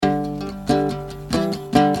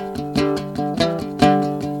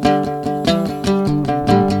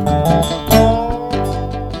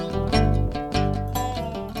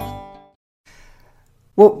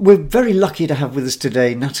we're very lucky to have with us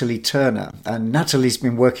today Natalie Turner. And Natalie's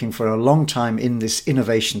been working for a long time in this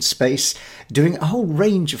innovation space, doing a whole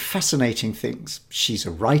range of fascinating things. She's a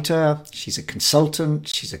writer, she's a consultant,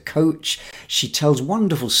 she's a coach. She tells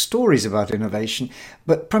wonderful stories about innovation,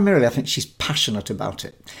 but primarily I think she's passionate about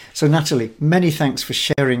it. So Natalie, many thanks for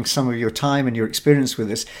sharing some of your time and your experience with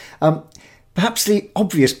us. Perhaps the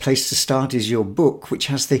obvious place to start is your book, which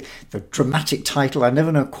has the dramatic title, I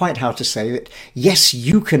never know quite how to say it, Yes,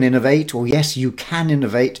 You Can Innovate, or Yes, You Can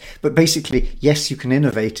Innovate, but basically, Yes, You Can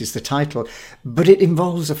Innovate is the title. But it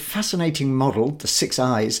involves a fascinating model, the 6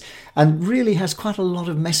 Eyes, and really has quite a lot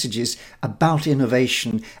of messages about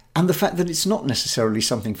innovation and the fact that it's not necessarily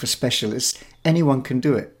something for specialists. Anyone can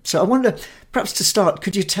do it. So I wonder, perhaps to start,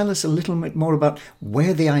 could you tell us a little bit more about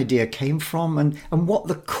where the idea came from and what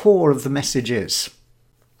the core of the message is?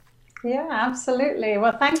 Yeah, absolutely.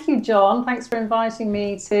 Well, thank you, John. Thanks for inviting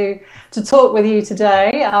me to talk with you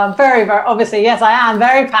today. Very, very obviously, yes, I am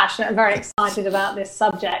very passionate and very excited about this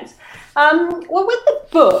subject. Well, with the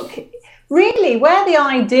book, really, where the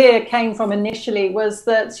idea came from initially was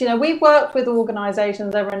that, we've worked with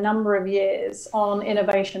organizations over a number of years on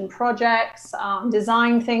innovation projects,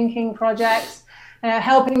 design thinking projects,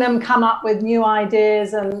 helping them come up with new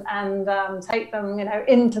ideas and take them,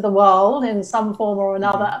 into the world in some form or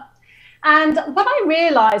another. And what I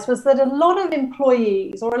realized was that a lot of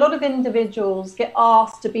employees or a lot of individuals get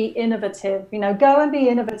asked to be innovative, go and be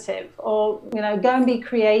innovative, or, go and be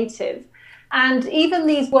creative. And even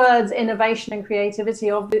these words, innovation and creativity,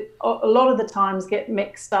 a lot of the times get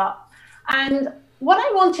mixed up. And what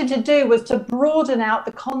I wanted to do was to broaden out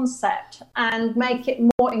the concept and make it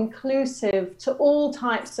more inclusive to all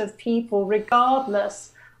types of people,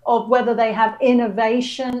 regardless of whether they have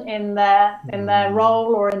innovation in their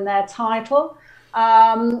role or in their title,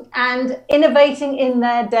 and innovating in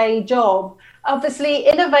their day job. Obviously,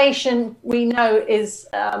 innovation, we know, is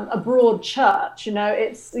a broad church.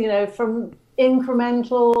 It's, from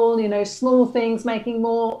incremental, small things, making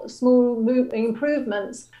more small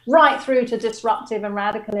improvements, right through to disruptive and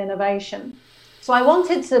radical innovation. So I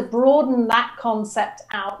wanted to broaden that concept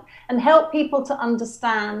out and help people to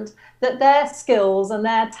understand that their skills and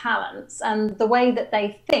their talents and the way that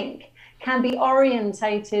they think can be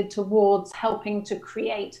orientated towards helping to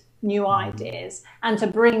create new ideas and to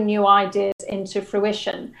bring new ideas into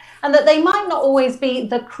fruition, and that they might not always be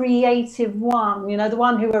the creative one, the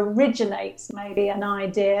one who originates maybe an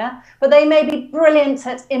idea, but they may be brilliant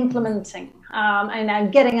at implementing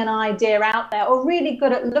and getting an idea out there, or really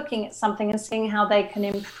good at looking at something and seeing how they can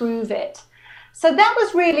improve it. So that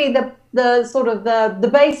was really the sort of the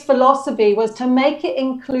base philosophy, was to make it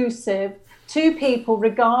inclusive to people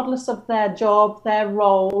regardless of their job, their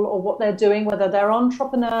role, or what they're doing, whether they're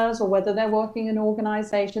entrepreneurs or whether they're working in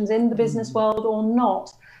organizations in the business world or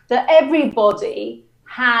not, that everybody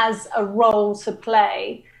has a role to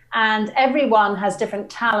play and everyone has different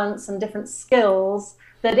talents and different skills,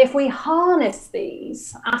 that if we harness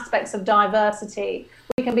these aspects of diversity,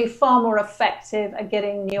 we can be far more effective at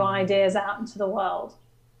getting new ideas out into the world.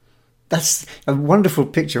 That's a wonderful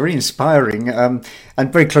picture, very inspiring, and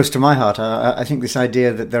very close to my heart. I think this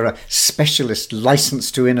idea that there are specialists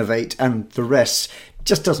licensed to innovate and the rest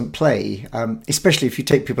just doesn't play, especially if you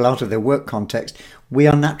take people out of their work context. We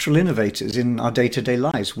are natural innovators in our day-to-day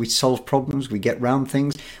lives. We solve problems, we get round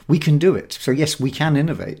things, we can do it. So yes, we can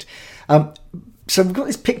innovate. So we've got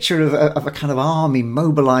this picture of a kind of army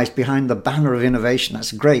mobilized behind the banner of innovation.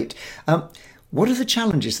 That's great. What are the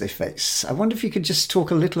challenges they face? I wonder if you could just talk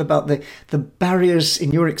a little about the barriers,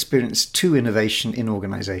 in your experience, to innovation in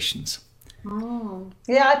organizations.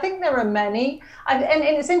 Yeah, I think there are many. And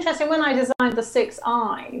it's interesting, when I designed the 6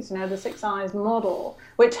 Eyes, the 6 Eyes model,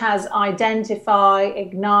 which has identify,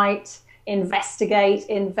 ignite, investigate,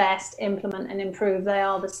 invest, implement, and improve. They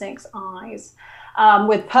are the 6 Eyes.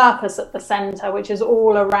 With purpose at the center, which is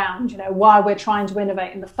all around, why we're trying to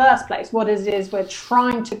innovate in the first place, what it is we're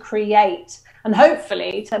trying to create, and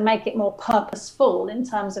hopefully to make it more purposeful in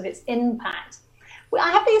terms of its impact.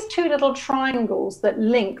 I have these 2 little triangles that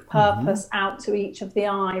link purpose out to each of the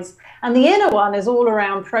eyes. And the inner one is all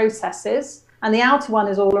around processes, and the outer one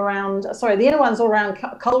is all around, the inner one's all around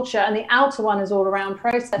culture, and the outer one is all around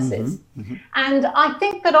processes. And I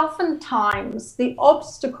think that oftentimes the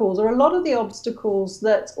obstacles, or a lot of the obstacles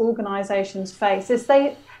that organizations face, is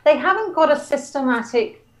they haven't got a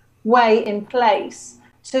systematic way in place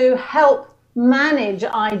to help manage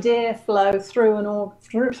idea flow through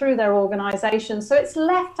their organization. So it's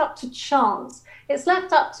left up to chance. It's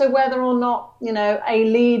left up to whether or not, a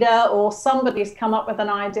leader or somebody's come up with an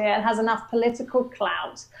idea and has enough political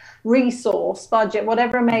clout, resource, budget,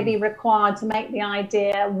 whatever may be required to make the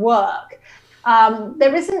idea work.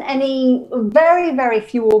 There isn't very, very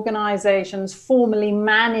few organizations formally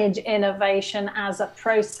manage innovation as a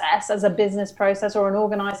process, as a business process or an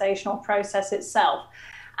organizational process itself.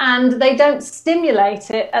 And they don't stimulate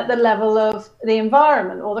it at the level of the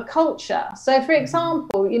environment or the culture. So, for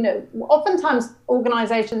example, oftentimes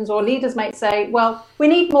organizations or leaders might say, well, we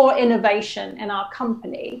need more innovation in our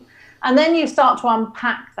company. And then you start to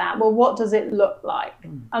unpack that. Well, what does it look like?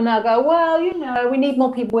 And they'll go, well, we need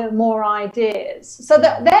more people with more ideas. So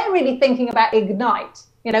they're really thinking about ignite.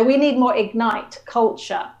 We need more ignite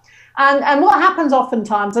culture. And what happens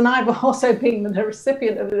oftentimes, and I've also been the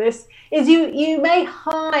recipient of this, is you may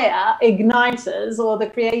hire igniters or the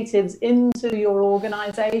creatives into your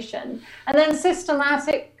organization, and then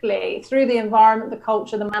systematically, through the environment, the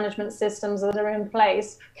culture, the management systems that are in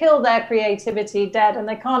place, kill their creativity dead, and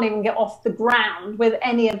they can't even get off the ground with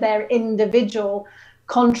any of their individual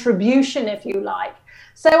contribution, if you like.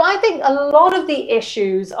 So I think a lot of the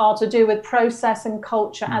issues are to do with process and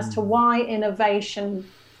culture as to why innovation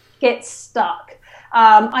gets stuck.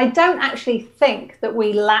 I don't actually think that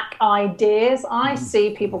we lack ideas. I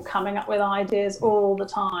see people coming up with ideas all the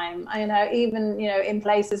time. Even in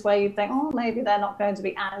places where you think, oh, maybe they're not going to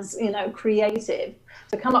be as creative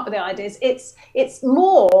to come up with the ideas. It's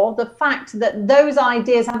more the fact that those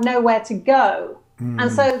ideas have nowhere to go,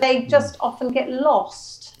 and so they just often get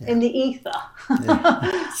lost in the ether.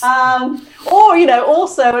 Or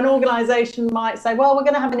also an organization might say, well, we're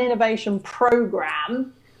going to have an innovation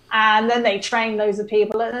program. And then they train loads of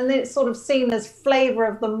people, and then it's sort of seen as flavor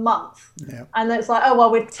of the month. Yep. And it's like, oh,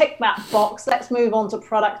 well, we've ticked that box. Let's move on to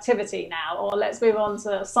productivity now, or let's move on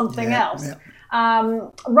to something else. Yep.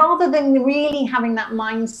 Rather than really having that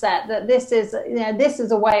mindset that this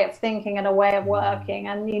is a way of thinking and a way of working,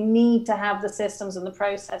 and you need to have the systems and the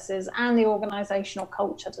processes and the organizational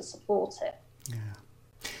culture to support it. Yeah.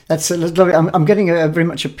 That's lovely. I'm getting very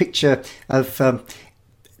much a picture of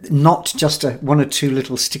not just one or two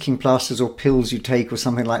little sticking plasters or pills you take or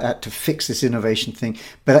something like that to fix this innovation thing,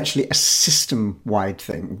 but actually a system-wide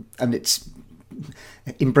thing. And it's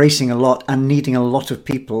embracing a lot and needing a lot of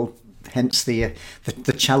people, hence the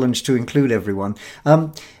challenge to include everyone.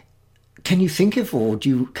 Can you think of, or do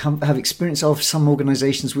you have experience of some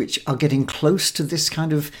organizations which are getting close to this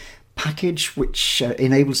kind of package which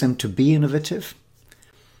enables them to be innovative?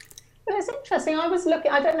 Well, it's interesting. I was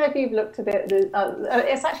looking, I don't know if you've looked at it,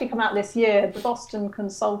 it's actually come out this year. The Boston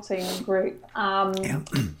Consulting Group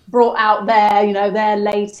brought out their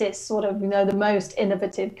latest sort of, the most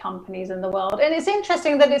innovative companies in the world. And it's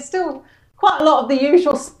interesting that it's still quite a lot of the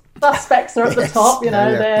usual suspects are at the top.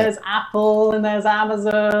 There's Apple and there's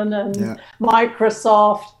Amazon and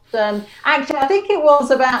Microsoft. And actually, I think it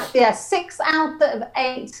was about 6 out of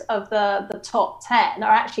 8 of the top 10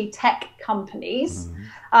 are actually tech companies.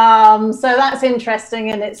 So that's interesting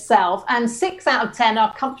in itself. And 6 out of 10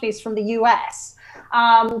 are companies from the US.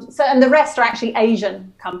 And the rest are actually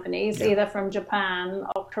Asian companies, either from Japan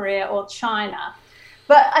or Korea or China.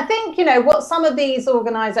 But I think, what some of these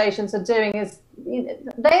organizations are doing is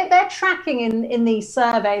they're tracking in these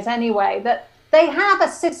surveys anyway that they have a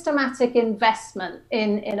systematic investment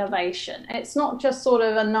in innovation. It's not just sort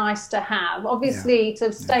of a nice to have. Obviously,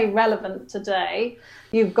 to stay relevant today,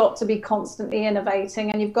 you've got to be constantly innovating,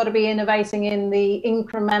 and you've got to be innovating in the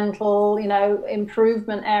incremental,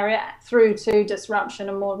 improvement area through to disruption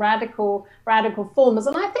and more radical forms.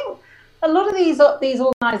 And I think a lot of these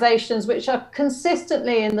organizations, which are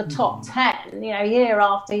consistently in the top 10, year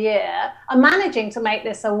after year, are managing to make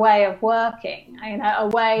this a way of working, a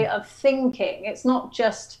way of thinking. It's not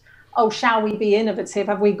just, oh, shall we be innovative?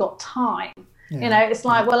 Have we got time? It's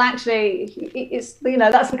like, well, actually, it's,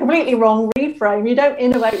 that's a completely wrong reframe. You don't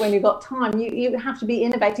innovate when you've got time. You have to be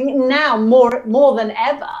innovating now more than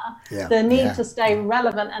ever. The need to stay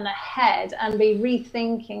relevant and ahead and be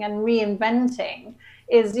rethinking and reinventing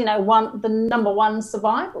is, the number one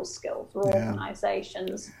survival skill for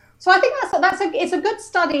organizations. So I think it's a good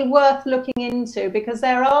study worth looking into, because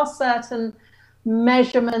there are certain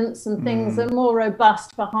measurements and things that are more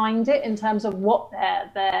robust behind it in terms of what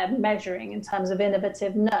they're measuring in terms of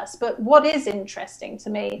innovativeness. But what is interesting to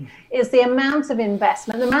me is the amount of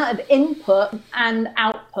investment, the amount of input and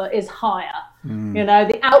output is higher.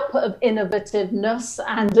 The output of innovativeness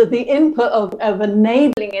and the input of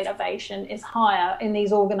enabling innovation is higher in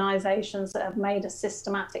these organizations that have made a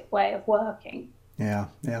systematic way of working. Yeah,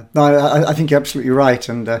 yeah. No, I think you're absolutely right.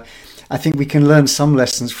 And I think we can learn some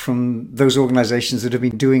lessons from those organizations that have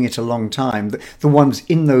been doing it a long time. The ones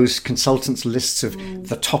in those consultants' lists of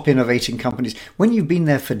the top innovating companies. When you've been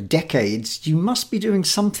there for decades, you must be doing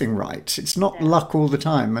something right. It's not luck all the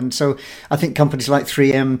time. And so I think companies like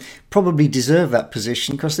 3M probably deserve that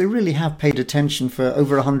position because they really have paid attention for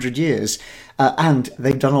over 100 years. And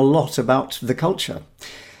they've done a lot about the culture.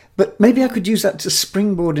 But maybe I could use that to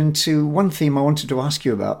springboard into one theme I wanted to ask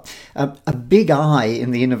you about. A big I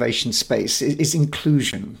in the innovation space is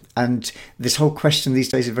inclusion. And this whole question these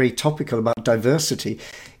days is very topical about diversity.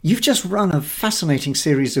 You've just run a fascinating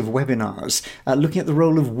series of webinars looking at the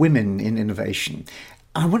role of women in innovation.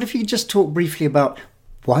 I wonder if you could just talk briefly about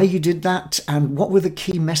why you did that and what were the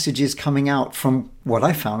key messages coming out from what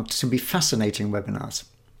I found to be fascinating webinars.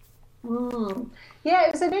 Yeah,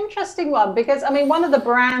 it was an interesting one because, I mean, one of the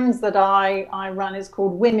brands that I run is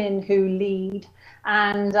called Women Who Lead.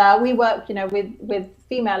 And we work, with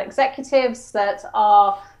female executives that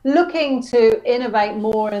are looking to innovate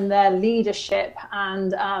more in their leadership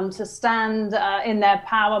and to stand in their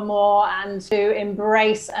power more and to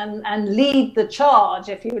embrace and lead the charge,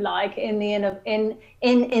 if you like, in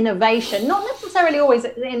innovation. Not necessarily always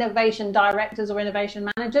innovation directors or innovation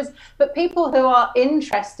managers, but people who are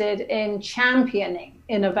interested in championing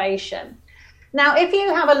innovation. Now, if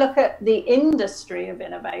you have a look at the industry of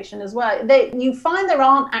innovation as well, you find there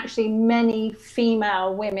aren't actually many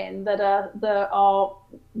female women that are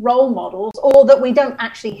role models, or that we don't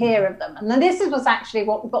actually hear of them. And then this was actually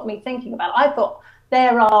what got me thinking about it. I thought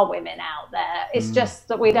there are women out there. It's just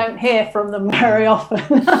that we don't hear from them very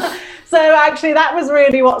often. So actually, that was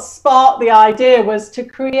really what sparked the idea, was to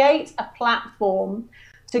create a platform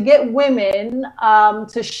to get women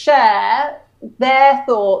to share their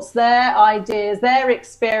thoughts, their ideas, their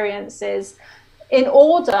experiences, in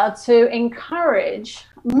order to encourage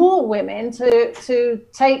more women to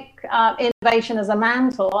take innovation as a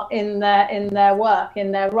mantle in their work,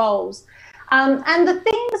 in their roles. And the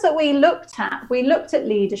things that we looked at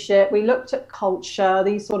leadership, we looked at culture,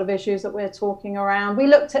 these sort of issues that we're talking around. We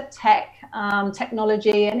looked at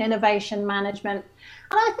technology and innovation management.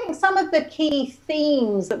 And I think some of the key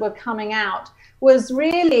themes that were coming out was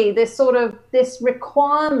really this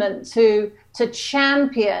requirement to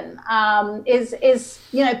champion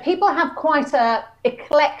people have quite a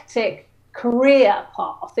eclectic career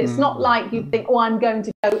path. It's not like you think, I'm going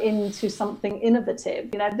to go into something innovative.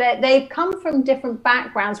 They've come from different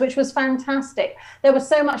backgrounds, which was fantastic. There was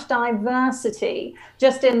so much diversity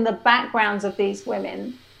just in the backgrounds of these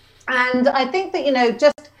women. And I think that,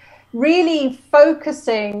 just really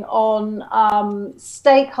focusing on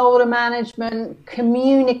stakeholder management,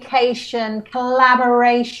 communication,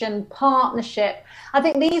 collaboration, partnership. I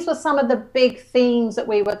think these were some of the big themes that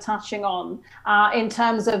we were touching on in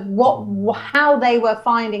terms of how they were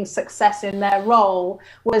finding success in their role,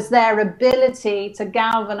 was their ability to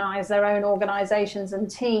galvanize their own organizations and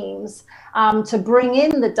teams, to bring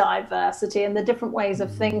in the diversity and the different ways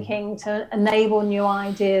of thinking to enable new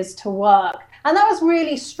ideas to work. And that was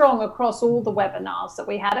really strong across all the webinars that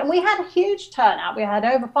we had. And we had a huge turnout. We had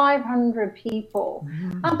over 500 people,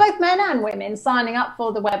 both men and women, signing up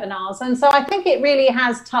for the webinars. And so I think it really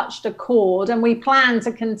has touched a chord, and we plan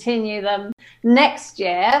to continue them next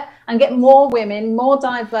year and get more women, more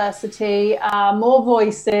diversity, more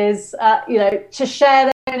voices, to share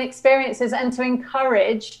their own experiences and to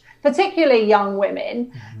encourage particularly young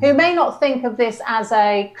women who may not think of this as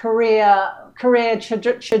a career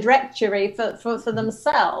trajectory for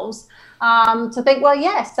themselves, to think, well,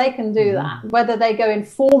 yes, they can do that, whether they go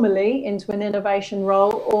informally into an innovation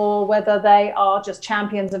role or whether they are just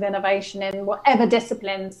champions of innovation in whatever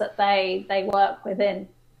disciplines that they work within.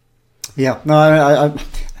 Yeah, no,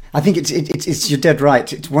 I think it's you're dead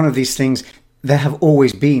right. It's one of these things. There have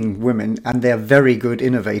always been women, and they're very good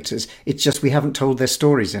innovators. It's just we haven't told their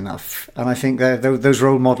stories enough. And I think those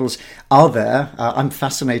role models are there. I'm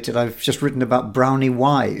fascinated. I've just written about Brownie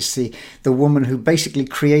Wise, the woman who basically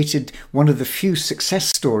created one of the few success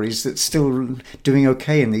stories that's still doing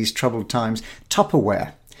okay in these troubled times,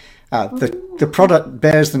 Tupperware. The product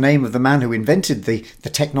bears the name of the man who invented the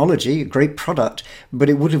technology, a great product, but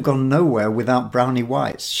it would have gone nowhere without Brownie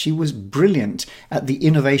Wise. She was brilliant at the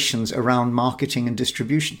innovations around marketing and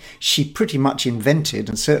distribution. She pretty much invented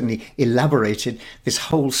and certainly elaborated this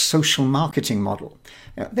whole social marketing model.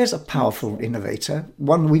 There's a powerful innovator,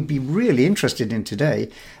 one we'd be really interested in today,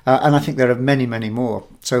 and I think there are many, many more.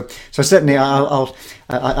 So certainly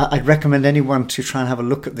I'd recommend anyone to try and have a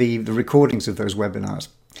look at the recordings of those webinars.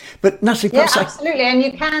 But Natalie, perhaps absolutely, and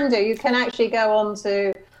you can actually go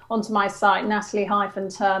onto my site,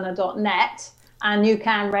 natalie-turner.net, and you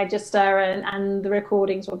can register, and the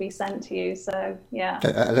recordings will be sent to you. So yeah,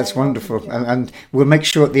 that's wonderful. And we'll make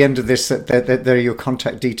sure at the end of this that there are your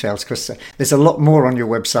contact details, because there's a lot more on your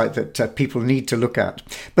website that people need to look at.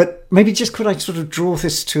 But maybe just could I sort of draw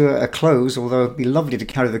this to a close, although it'd be lovely to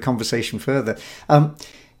carry the conversation further.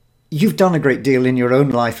 You've done a great deal in your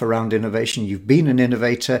own life around innovation. You've been an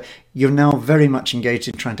innovator. You're now very much engaged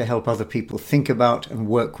in trying to help other people think about and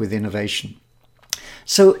work with innovation.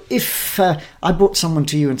 So if I brought someone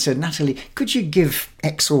to you and said, Natalie, could you give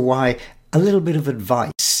X or Y a little bit of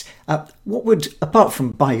advice? What would, apart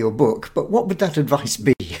from buy your book, but what would that advice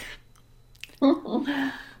be?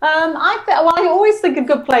 I always think a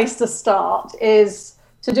good place to start is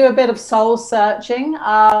to do a bit of soul searching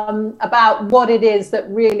about what it is that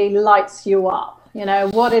really lights you up,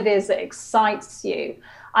 what it is that excites you.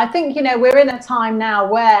 I think, we're in a time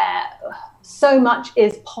now where so much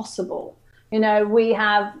is possible. We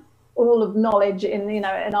have all of knowledge in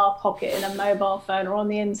our pocket, in a mobile phone or on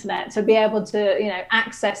the internet, to be able to,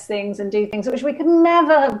 access things and do things which we could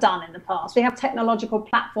never have done in the past. We have technological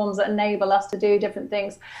platforms that enable us to do different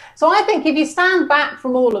things. So I think if you stand back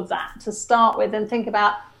from all of that to start with and think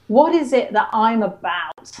about, what is it that I'm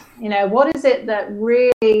about? What is it that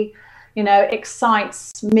really,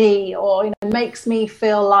 excites me, or, makes me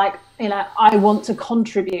feel like, I want to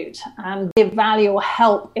contribute and give value or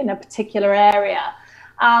help in a particular area.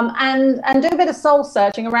 And do a bit of soul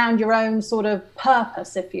searching around your own sort of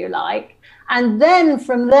purpose, if you like. And then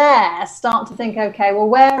from there, start to think, okay, well,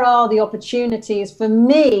 where are the opportunities for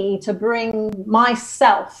me to bring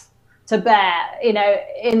myself to bear,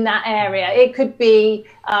 in that area? It could be,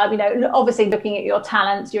 obviously looking at your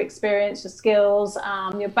talents, your experience, your skills,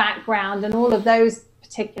 your background, and all of those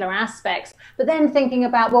particular aspects, but then thinking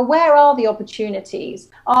about, well, where are the opportunities?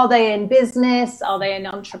 Are they in business? Are they in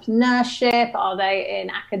entrepreneurship? Are they in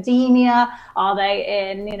academia? Are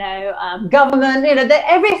they in, government?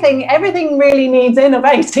 Everything really needs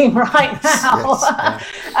innovating right now. Yes.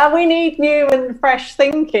 And we need new and fresh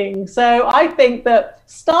thinking. So I think that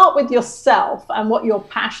start with yourself and what your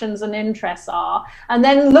passions and interests are, and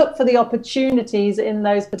then look for the opportunities in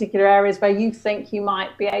those particular areas where you think you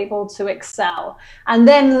might be able to excel. And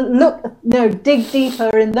then dig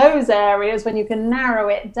deeper in those areas when you can narrow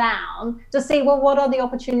it down to see, well, what are the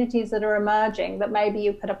opportunities that are emerging that maybe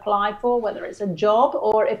you could apply for, whether it's a job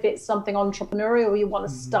or if it's something entrepreneurial you want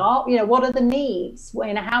to start. What are the needs?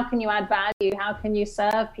 How can you add value? How can you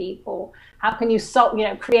serve people? How can you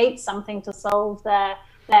create something to solve their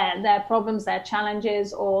problems, their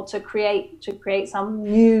challenges, or to create some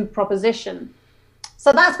new proposition?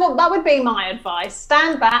 So that would be my advice.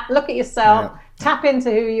 Stand back, look at yourself, tap into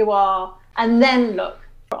who you are, and then look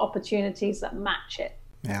for opportunities that match it.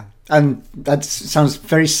 Yeah, and that sounds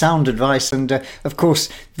very sound advice. And of course,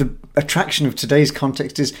 the attraction of today's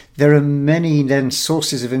context is there are many then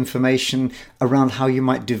sources of information around how you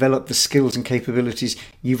might develop the skills and capabilities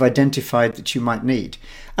you've identified that you might need.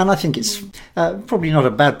 And I think it's probably not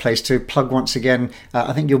a bad place to plug once again.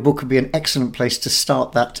 I think your book would be an excellent place to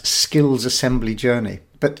start that skills assembly journey.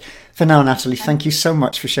 But for now, Natalie, thank you so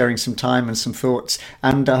much for sharing some time and some thoughts.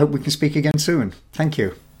 And I hope we can speak again soon. Thank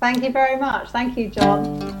you. Thank you very much. Thank you,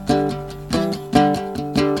 John.